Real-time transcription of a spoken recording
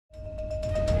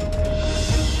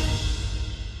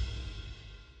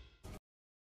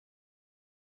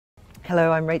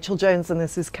Hello, I'm Rachel Jones and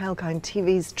this is Kalkine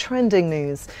TV's Trending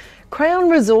News. Crown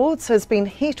Resorts has been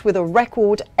hit with a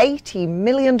record $80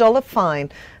 million fine.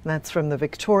 And that's from the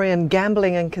Victorian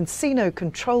Gambling and Casino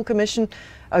Control Commission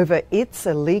over its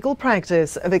illegal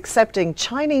practice of accepting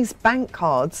Chinese bank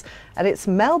cards at its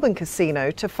Melbourne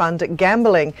casino to fund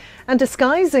gambling and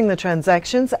disguising the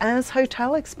transactions as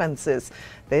hotel expenses.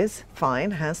 This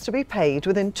fine has to be paid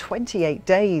within 28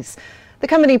 days. The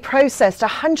company processed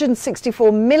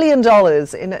 $164 million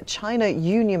in China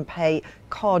Union Pay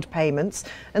card payments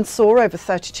and saw over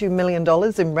 $32 million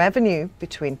in revenue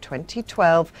between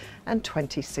 2012 and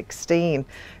 2016.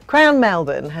 Crown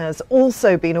Melbourne has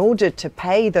also been ordered to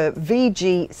pay the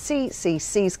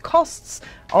VGCCC's costs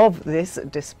of this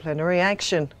disciplinary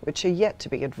action, which are yet to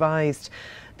be advised.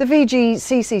 The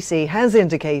VGCCC has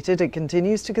indicated it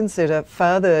continues to consider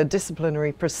further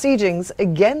disciplinary proceedings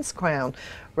against Crown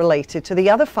related to the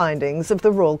other findings of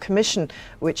the Royal Commission,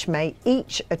 which may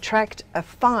each attract a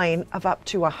fine of up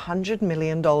to $100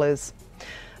 million.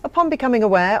 Upon becoming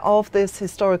aware of this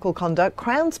historical conduct,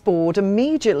 Crown's board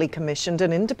immediately commissioned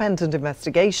an independent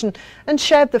investigation and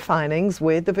shared the findings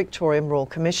with the Victorian Royal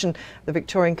Commission, the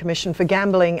Victorian Commission for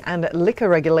Gambling and Liquor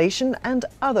Regulation and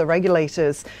other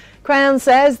regulators. Crown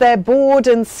says their board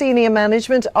and senior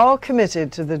management are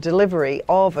committed to the delivery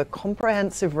of a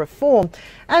comprehensive reform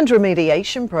and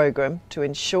remediation program to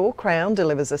ensure Crown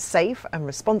delivers a safe and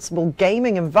responsible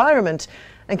gaming environment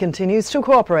and continues to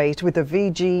cooperate with the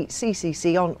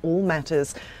VGCCC on all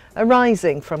matters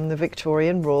arising from the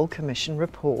Victorian Royal Commission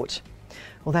report.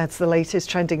 Well, that's the latest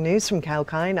trending news from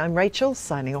Kalkine. I'm Rachel,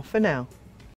 signing off for now.